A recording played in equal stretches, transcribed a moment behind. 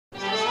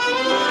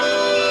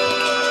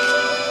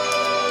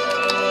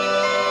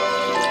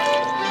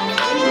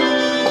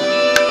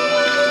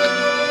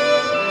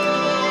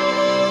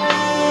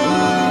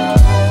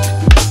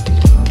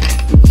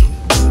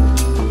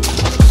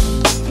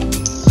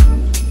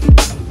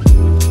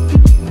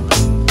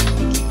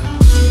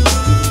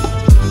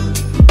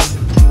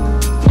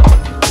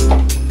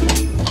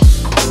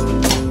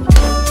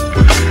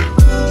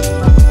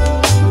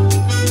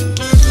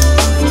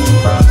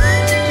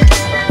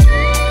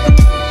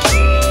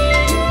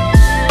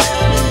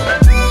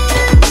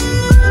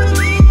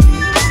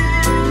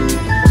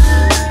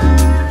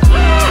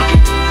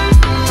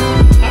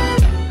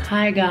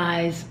Hi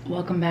guys,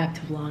 welcome back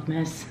to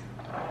Vlogmas.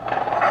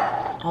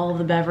 All of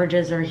the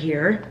beverages are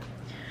here.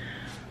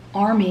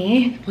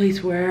 Army, the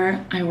place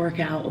where I work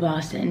out with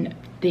Austin,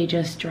 they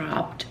just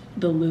dropped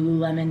the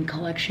Lululemon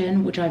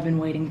collection, which I've been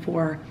waiting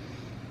for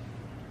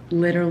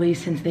literally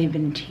since they've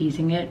been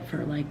teasing it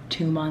for like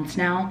 2 months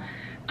now.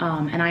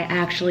 And I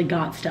actually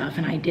got stuff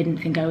and I didn't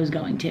think I was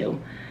going to.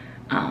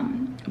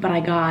 But I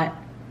got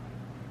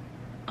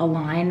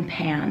Align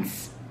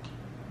pants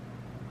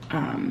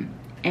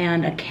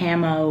and a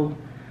camo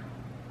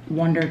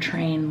Wonder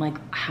Train like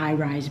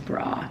high-rise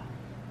bra.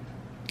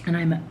 And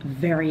I'm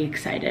very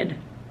excited,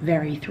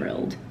 very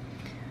thrilled.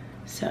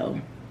 So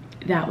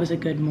that was a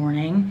good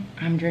morning.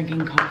 I'm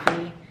drinking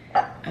coffee.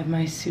 I have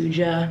my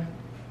Suja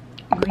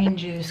green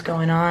juice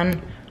going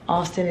on.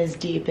 Austin is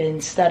deep in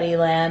study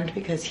land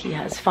because he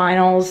has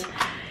finals.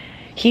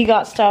 He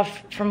got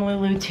stuff from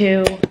Lulu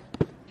too.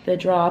 The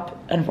drop,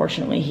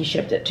 unfortunately, he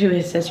shipped it to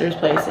his sister's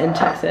place in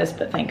Texas,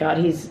 but thank God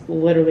he's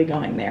literally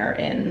going there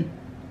in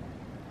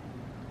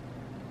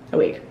a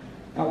week,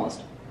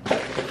 almost.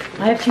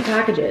 I have 2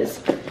 packages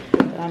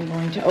that I'm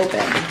going to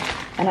open,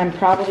 and I'm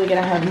probably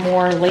gonna have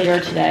more later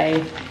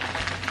today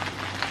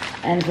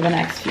and for the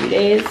next few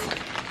days,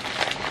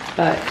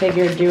 but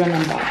figured do an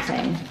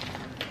unboxing.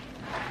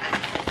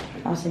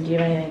 Austin, do you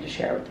have anything to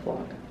share with the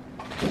vlog?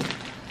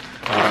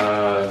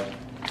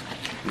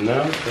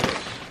 No,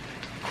 that's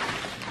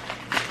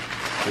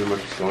pretty much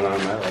what's going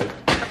on in my life.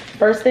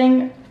 First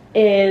thing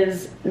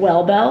is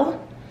Well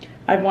Bell.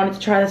 I've wanted to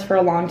try this for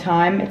a long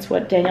time. It's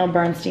what Danielle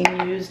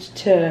Bernstein used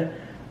to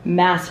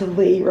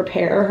massively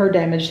repair her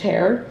damaged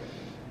hair.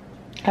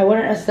 I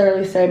wouldn't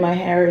necessarily say my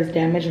hair is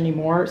damaged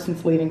anymore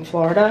since leaving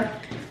Florida.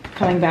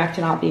 Coming back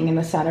to not being in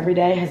the sun every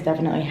day has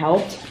definitely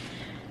helped.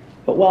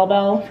 But Well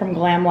Bell from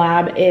Glam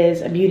Lab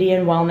is a beauty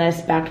and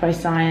wellness backed by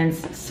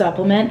science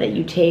supplement that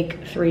you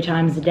take 3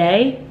 times a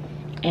day.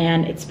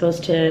 And it's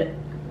supposed to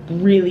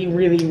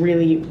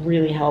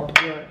really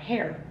help your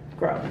hair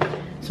grow.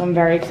 So I'm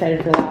very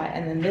excited for that.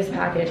 And then this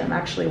package, I'm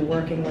actually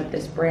working with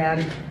this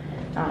brand.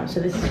 So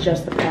this is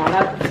just the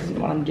product, this isn't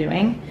what I'm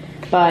doing.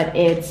 But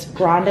it's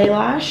Grande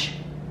Lash.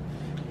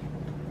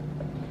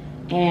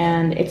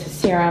 And it's a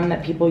serum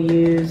that people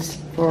use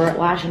for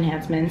lash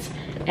enhancements.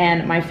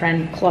 And my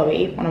friend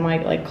Chloe, one of my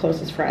like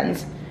closest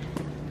friends,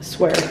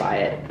 swears by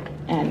it.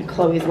 And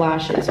Chloe's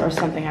lashes are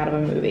something out of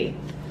a movie.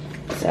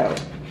 So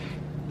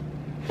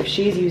if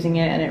she's using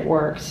it and it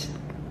works,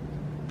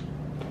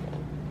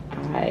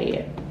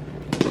 I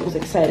was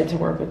excited to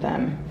work with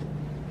them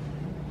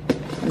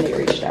when they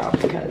reached out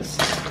because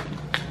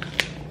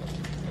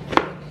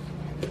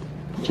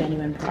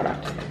genuine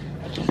product.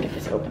 I can't get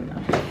this open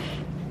though.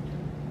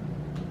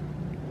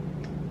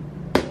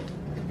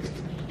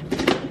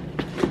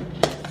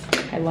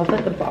 I love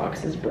that the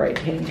box is bright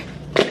pink.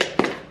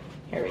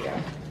 Here we go.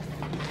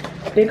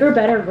 Bigger,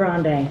 better,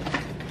 Grande.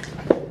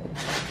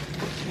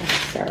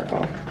 That's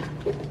hysterical.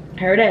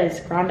 Here it is,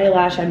 Grande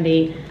Lash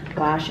MD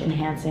Lash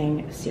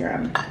Enhancing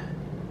Serum.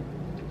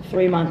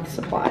 3-month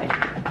supply.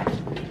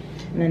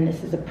 And then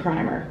this is a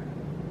primer.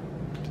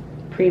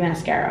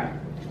 Pre-mascara.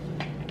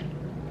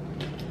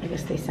 I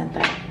guess they sent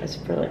that as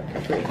for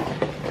free.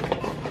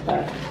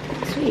 But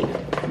sweet.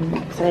 I'm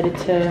excited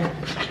to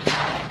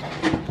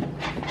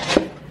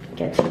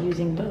get to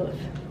using both.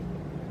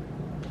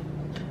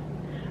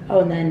 Oh,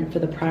 and then for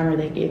the primer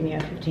they gave me a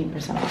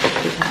 15% off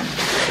coupon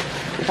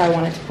if I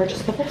wanted to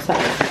purchase the full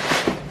size.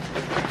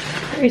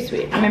 Very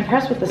sweet. I'm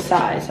impressed with the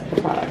size of the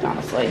product,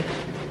 honestly.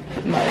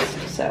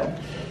 Most, so.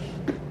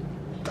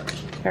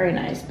 Very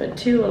nice, but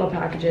 2 little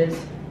packages.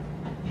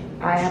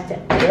 I have to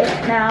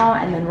edit now,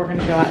 and then we're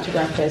gonna go out to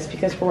breakfast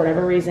because for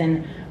whatever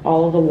reason,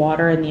 all of the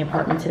water in the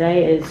apartment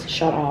today is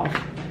shut off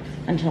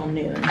until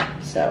noon.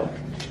 So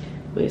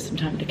we have some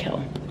time to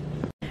kill.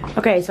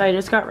 Okay, so I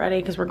just got ready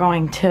because we're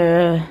going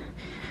to,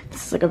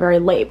 this is like a very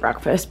late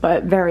breakfast,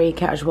 but very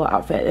casual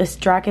outfit. This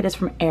jacket is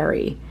from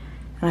Aerie.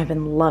 And I've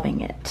been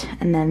loving it.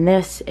 And then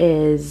this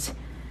is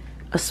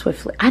a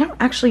Swiftly. I don't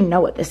actually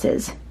know what this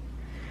is,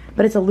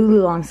 but it's a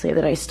Lulu long sleeve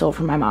that I stole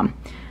from my mom.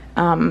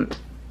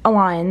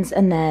 Aligns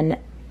and then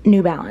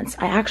New Balance.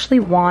 I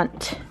actually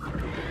want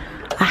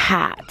a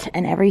hat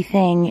and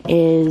everything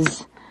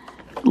is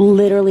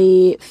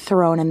literally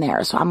thrown in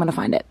there, so I'm gonna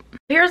find it.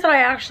 Here's that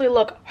I actually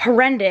look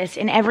horrendous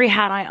in every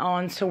hat I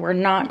own, so we're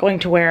not going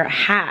to wear a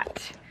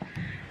hat,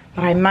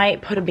 but I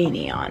might put a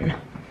beanie on.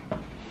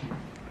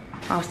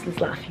 Austin's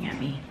laughing at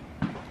me.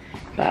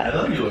 But I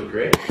thought you look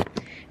great.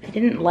 I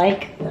didn't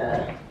like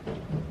the...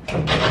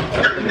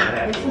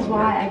 This is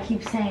why I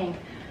keep saying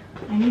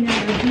I need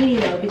another beanie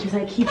though, because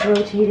I keep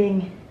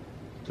rotating.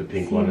 The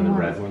pink one and the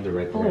red one, they're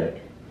right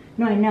there.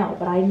 No, I know,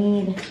 but I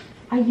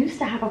used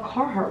to have a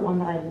Carhartt one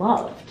that I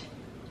loved.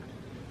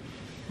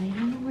 I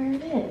don't know where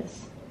it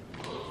is.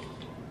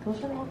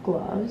 Those are all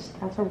gloves.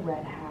 That's a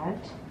red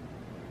hat.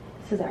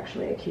 This is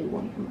actually a cute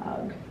one from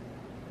UGG.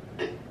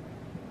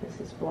 This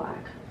is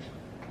black.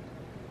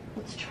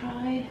 Let's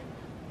try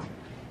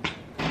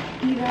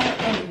either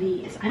of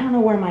these. I don't know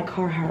where my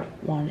Carhartt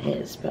one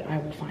is, but I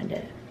will find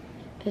it.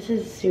 This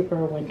is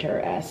super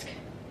winter-esque.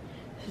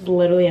 This is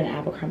literally an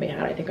Abercrombie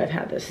hat. I think I've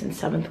had this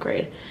since 7th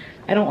grade.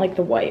 I don't like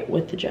the white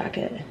with the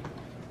jacket.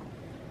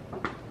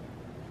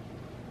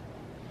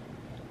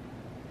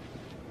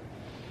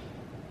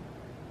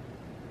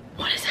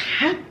 What is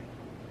that?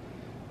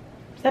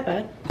 Is that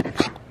bad?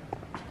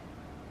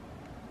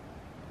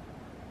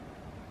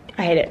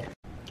 I hate it.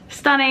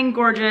 Stunning,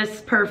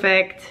 gorgeous,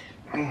 perfect.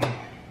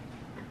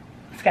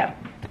 Let's go.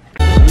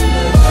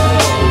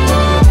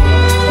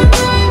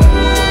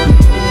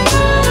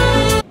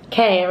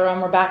 Okay,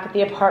 everyone, we're back at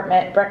the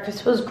apartment.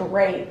 Breakfast was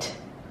great.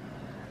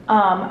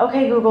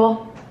 Okay,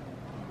 Google,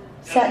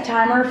 set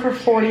timer for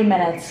 40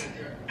 minutes.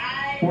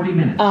 40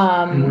 minutes,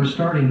 and we're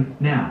starting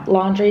now.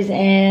 Laundry's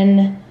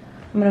in.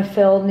 I'm gonna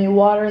fill new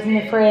waters in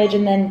the fridge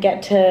and then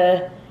get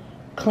to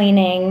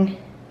cleaning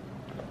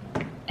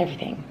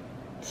everything.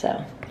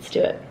 So, let's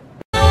do it.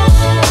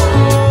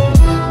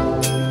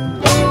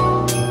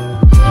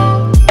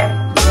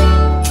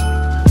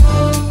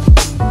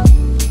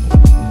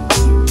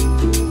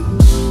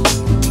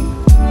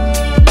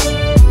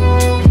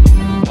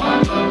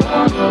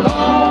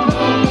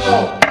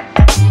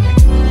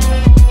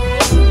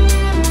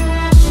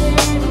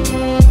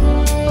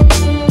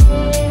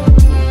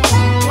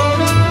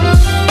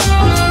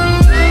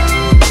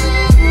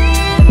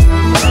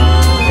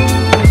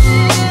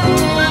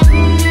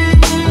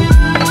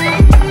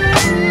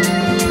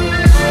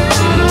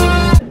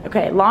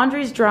 Okay,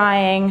 laundry's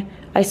drying.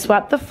 I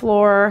swept the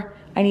floor.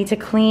 I need to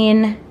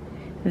clean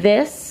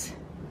this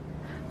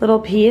little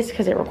piece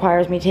because it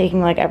requires me taking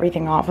like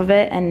everything off of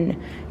it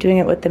and doing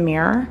it with the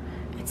mirror.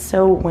 It's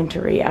so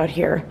wintry out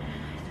here.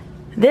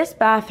 This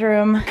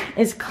bathroom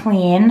is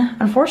clean.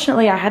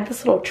 Unfortunately, I had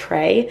this little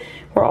tray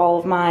where all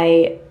of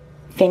my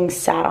things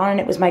sat on, and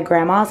it was my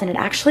grandma's, and it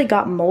actually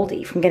got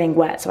moldy from getting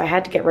wet, so I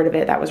had to get rid of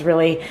it. That was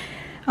really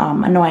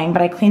annoying,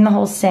 but I cleaned the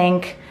whole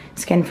sink,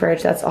 skin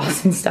fridge, that's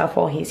Austin's stuff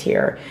while he's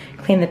here.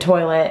 Clean the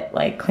toilet,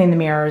 like clean the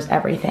mirrors,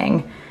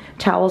 everything.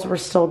 Towels were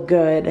still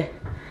good.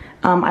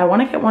 I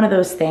want to get one of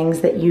those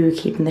things that you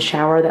keep in the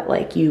shower that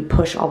like you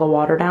push all the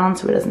water down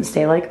so it doesn't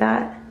stay like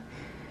that.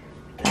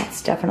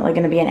 That's definitely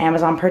going to be an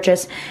Amazon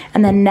purchase.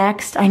 And then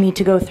next I need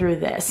to go through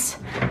this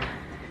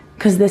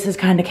because this is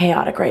kind of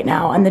chaotic right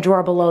now, and the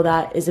drawer below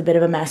that is a bit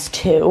of a mess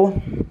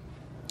too.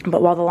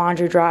 But while the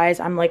laundry dries,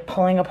 I'm like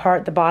pulling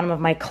apart the bottom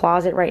of my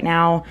closet right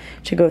now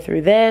to go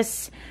through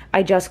this.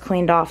 I just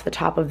cleaned off the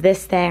top of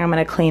this thing. I'm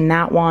gonna clean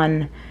that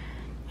one.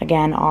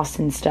 Again,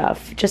 Austin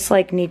stuff. Just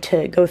like need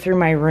to go through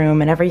my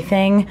room and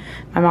everything.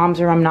 My mom's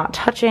room I'm not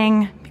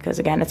touching because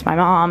again, it's my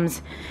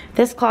mom's.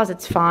 This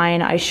closet's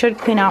fine. I should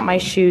clean out my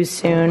shoes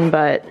soon,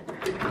 but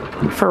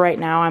for right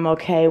now, I'm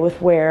okay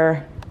with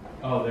where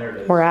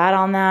we're at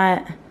on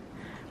that.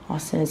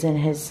 Austin is in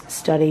his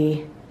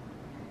study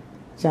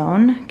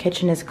zone.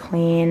 Kitchen is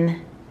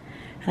clean,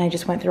 and I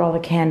just went through all the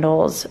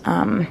candles.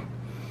 And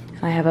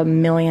I have a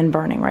million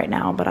burning right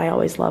now, but I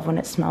always love when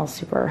it smells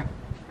super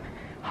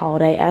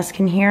holiday-esque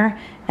in here.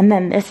 And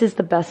then this is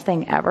the best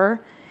thing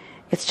ever.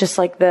 It's just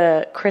like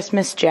the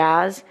Christmas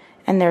jazz,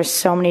 and there's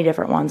so many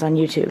different ones on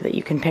YouTube that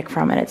you can pick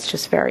from, and it's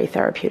just very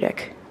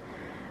therapeutic.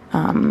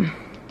 So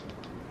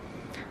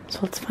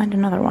let's find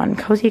another one.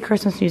 Cozy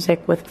Christmas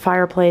music with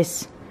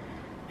fireplace,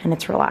 and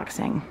it's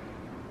relaxing.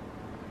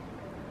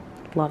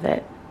 Love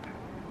it.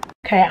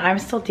 Okay, I'm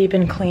still deep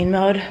in clean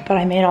mode, but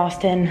I made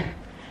Austin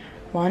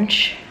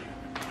lunch.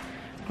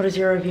 What is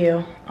your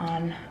review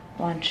on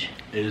lunch?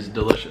 It is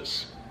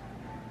delicious.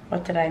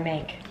 What did I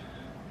make?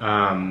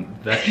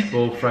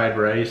 Vegetable fried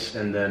rice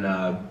and then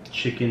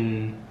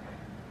chicken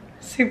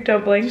Soup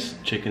dumplings.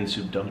 Chicken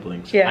soup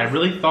dumplings. Yes. I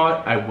really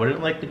thought I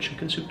wouldn't like the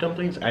chicken soup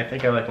dumplings. I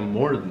think I like them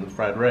more than the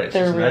fried rice.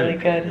 They're really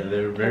good. Yeah,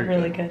 they're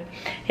very good.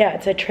 Yeah,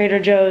 it's a Trader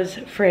Joe's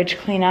fridge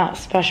clean out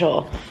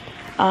special.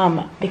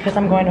 Because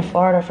I'm going to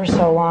Florida for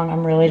so long,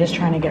 I'm really just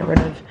trying to get rid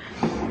of,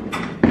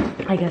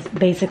 I guess,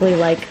 basically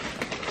like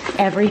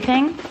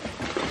everything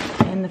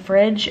in the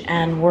fridge,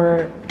 and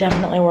we're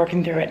definitely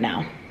working through it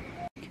now.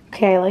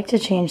 Okay, I like to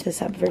change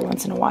this up every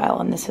once in a while,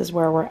 and this is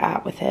where we're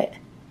at with it.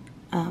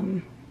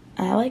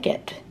 I like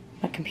it.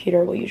 My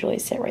computer will usually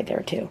sit right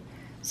there too.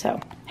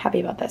 So, happy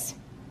about this.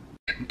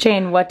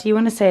 Jane, what do you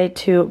want to say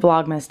to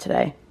VLOGMAS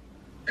today?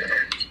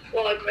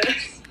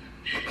 VLOGMAS.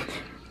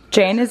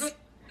 Jane is...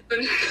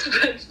 spent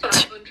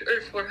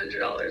 $500 or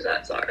 $400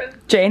 at Zara.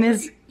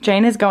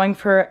 Jane is going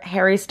for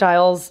Harry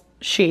Styles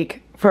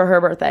chic for her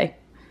birthday.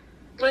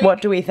 Like,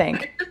 what do we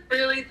think? I just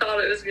really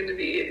thought it was going to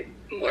be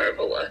more of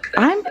a look.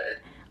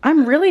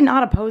 I'm really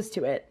not opposed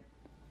to it.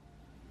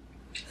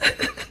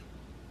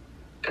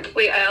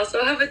 Wait, I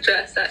also have a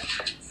dress that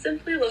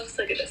simply looks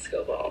like a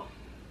disco ball.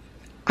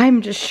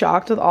 I'm just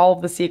shocked with all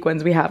of the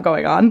sequins we have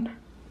going on.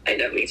 I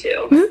know, me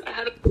too.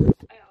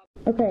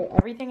 Okay,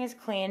 everything is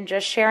clean.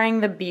 Just sharing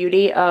the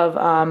beauty of,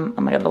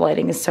 oh my god, the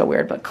lighting is so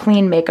weird, but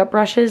clean makeup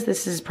brushes.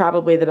 This is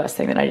probably the best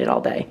thing that I did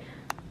all day.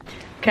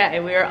 Okay,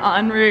 we are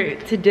en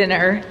route to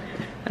dinner,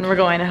 and we're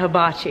going to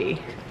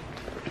Hibachi.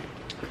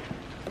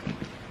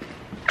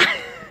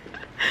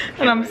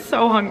 And I'm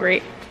so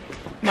hungry.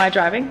 Am I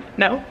driving?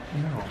 No?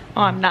 No.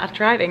 Oh, I'm not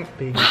driving.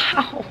 Baby.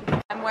 Wow.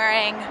 I'm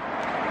wearing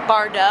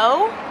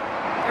Bardot.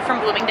 They're from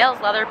Bloomingdale's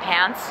leather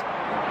pants.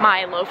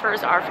 My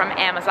loafers are from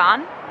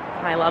Amazon,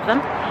 and I love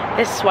them.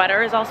 This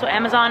sweater is also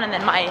Amazon, and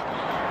then my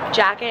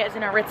jacket is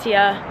an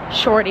Aritzia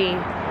shorty,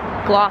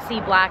 glossy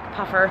black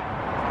puffer.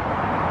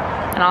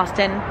 And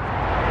Austin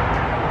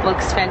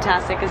looks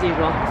fantastic as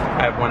usual.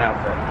 I have one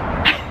outfit.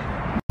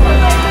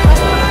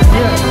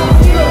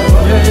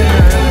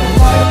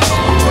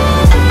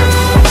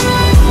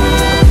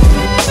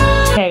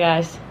 Hey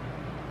guys,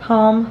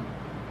 home,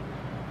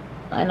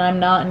 and I'm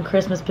not in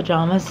Christmas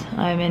pajamas.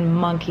 I'm in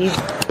monkeys.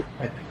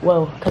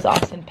 Whoa, because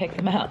Austin picked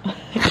them out.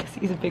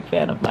 He's a big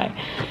fan of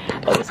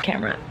this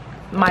camera.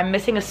 I'm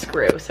missing a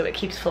screw, so it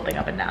keeps flipping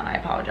up and down. I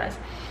apologize.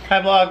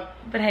 Hi vlog.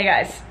 But hey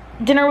guys,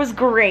 dinner was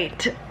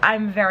great.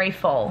 I'm very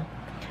full.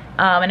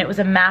 And it was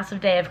a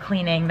massive day of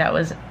cleaning that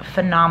was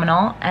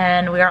phenomenal,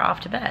 and we are off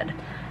to bed.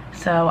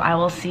 So I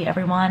will see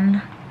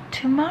everyone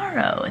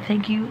tomorrow.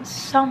 Thank you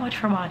so much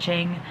for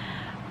watching,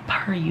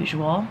 per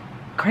usual.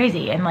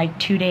 Crazy, and like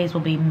 2 days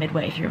will be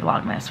midway through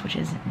Vlogmas, which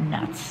is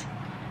nuts.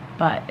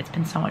 But it's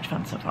been so much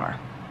fun so far.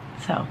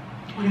 So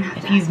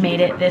if you've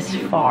made it this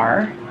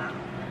far,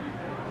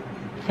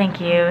 thank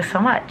you so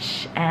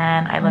much.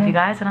 And I love you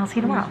guys, and I'll see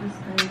you tomorrow.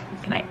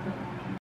 Good night.